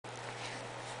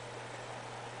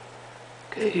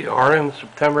Okay, RM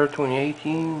September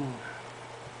 2018,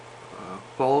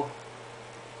 fall.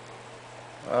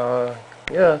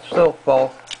 Yeah, it's still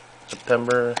fall,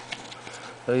 September.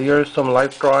 Here's some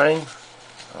life drawing.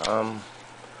 Um,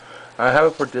 I have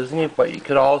it for Disney, but you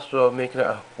could also make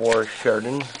it for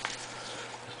Sheridan.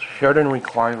 Sheridan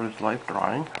requires life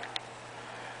drawing.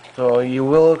 So you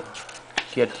will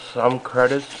get some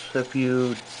credits if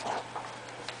you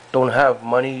don't have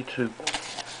money to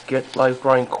get life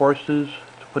drawing courses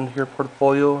to put into your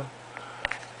portfolio.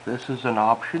 This is an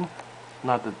option,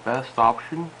 not the best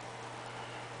option,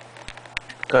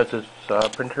 because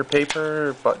it's printer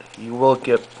paper, but you will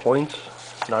get points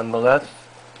nonetheless.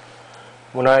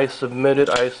 When I submitted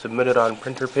on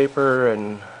printer paper,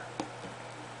 and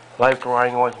life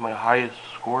drawing was my highest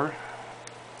score.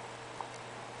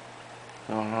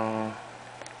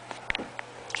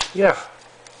 Yeah,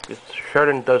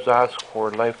 Sheridan does ask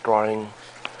for life drawing,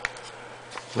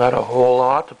 not a whole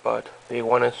lot, but they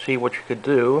want to see what you could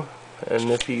do, and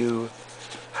if you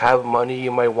have money you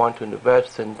might want to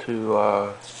invest into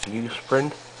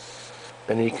newsprint,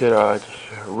 then you could just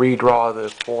redraw the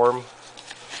form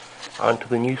onto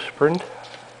the newsprint.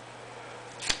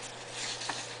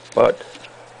 But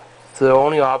the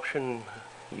only option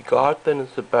you got, then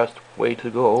is the best way to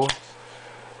go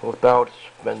without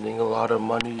spending a lot of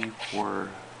money for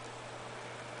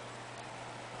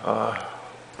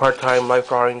part-time life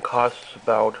drawing. Costs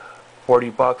about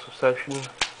 $40 a session.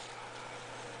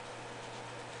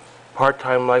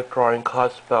 Part-time life drawing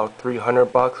costs about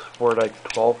 $300 for like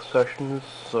 12 sessions,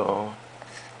 so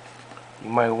you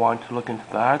might want to look into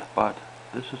that, but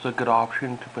this is a good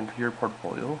option to put into your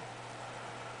portfolio.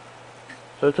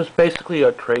 So it's just basically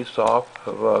a trace off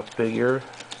of a figure.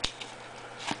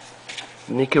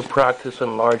 And you can practice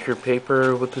on larger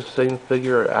paper with the same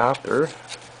figure after,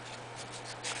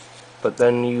 but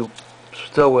then you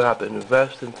still will have to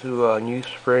invest into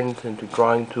newsprint, into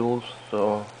drawing tools,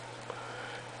 so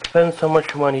depends how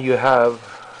much money you have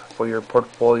for your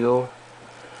portfolio.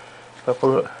 But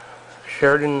for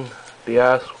Sheridan, they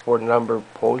ask for a number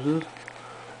of poses,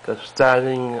 a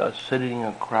standing, a sitting,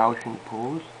 a crouching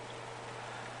pose.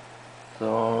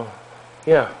 So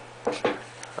yeah,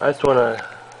 I just want to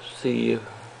see if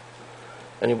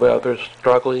anybody out there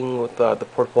struggling with the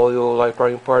portfolio life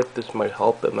drawing part, this might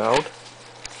help them out.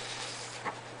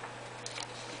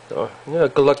 So yeah,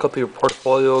 good luck with your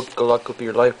portfolio, good luck with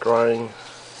your life drawing.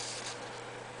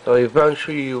 So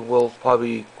eventually you will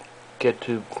probably get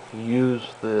to use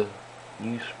the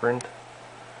newsprint,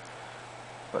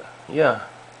 but yeah,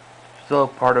 still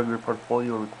part of your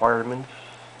portfolio requirements.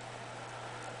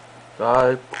 So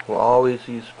I will always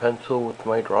use pencil with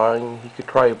my drawing. You could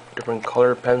try different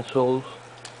color pencils.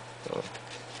 So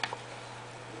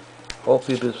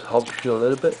hopefully this helps you a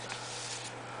little bit.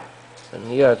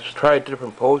 And yeah, just try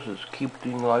different poses. Keep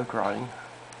doing life drawing,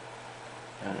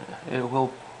 and it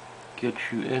will get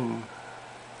you in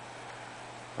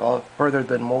further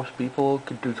than most people.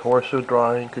 Could do torso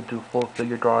drawing, could do full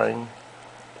figure drawing.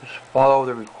 Just follow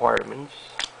the requirements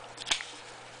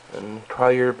and try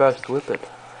your best with it.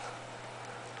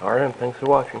 Alright, thanks for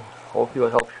watching. Hopefully it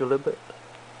helps you a little bit.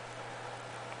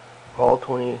 Fall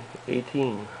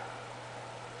 2018,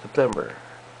 September.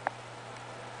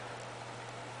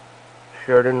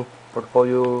 Sheridan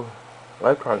portfolio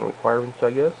life drawing requirements, I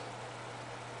guess.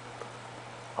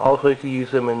 Also, you can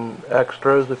use them in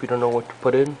extras if you don't know what to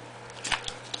put in.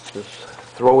 Just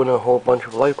throw in a whole bunch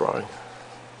of life drawing.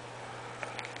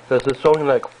 Because it's only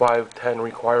like 5-10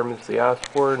 requirements they ask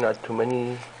for, not too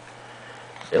many.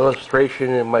 Illustration,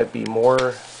 it might be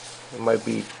more. It might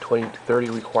be 20 to 30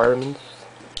 requirements.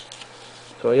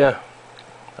 So yeah.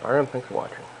 Alright, thanks for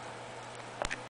watching.